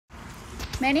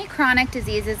Many chronic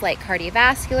diseases like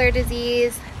cardiovascular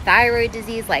disease, thyroid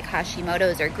disease like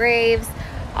Hashimoto's or Graves',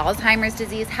 Alzheimer's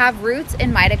disease have roots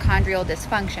in mitochondrial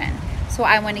dysfunction. So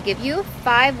I want to give you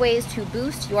 5 ways to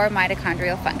boost your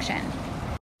mitochondrial function.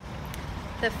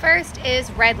 The first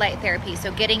is red light therapy,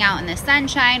 so getting out in the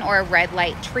sunshine or red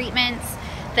light treatments.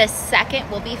 The second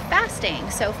will be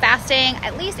fasting. So fasting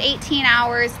at least 18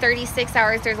 hours, 36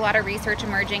 hours. There's a lot of research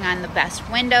emerging on the best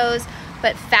windows,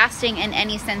 but fasting in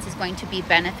any sense is going to be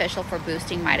beneficial for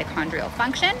boosting mitochondrial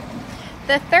function.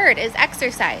 The third is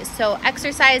exercise. So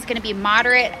exercise is going to be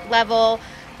moderate level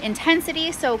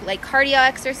intensity, so like cardio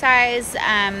exercise,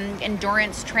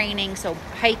 endurance training, so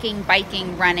hiking,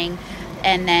 biking, running.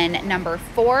 And then number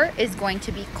 4 is going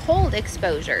to be cold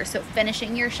exposure. So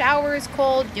finishing your showers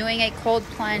cold, doing a cold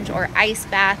plunge or ice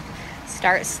bath.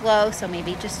 Start slow, so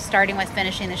maybe just starting with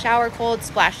finishing the shower cold,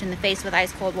 splash in the face with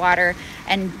ice cold water,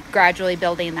 and gradually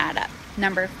building that up.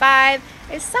 Number 5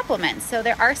 is supplements. So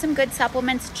there are some good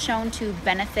supplements shown to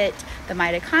benefit the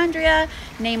mitochondria,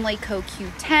 namely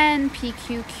CoQ10,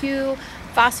 PQQ,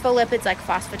 phospholipids like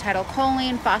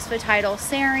phosphatidylcholine,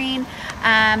 phosphatidylserine,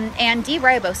 and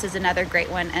D-ribose is another great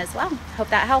one as well. Hope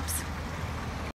that helps.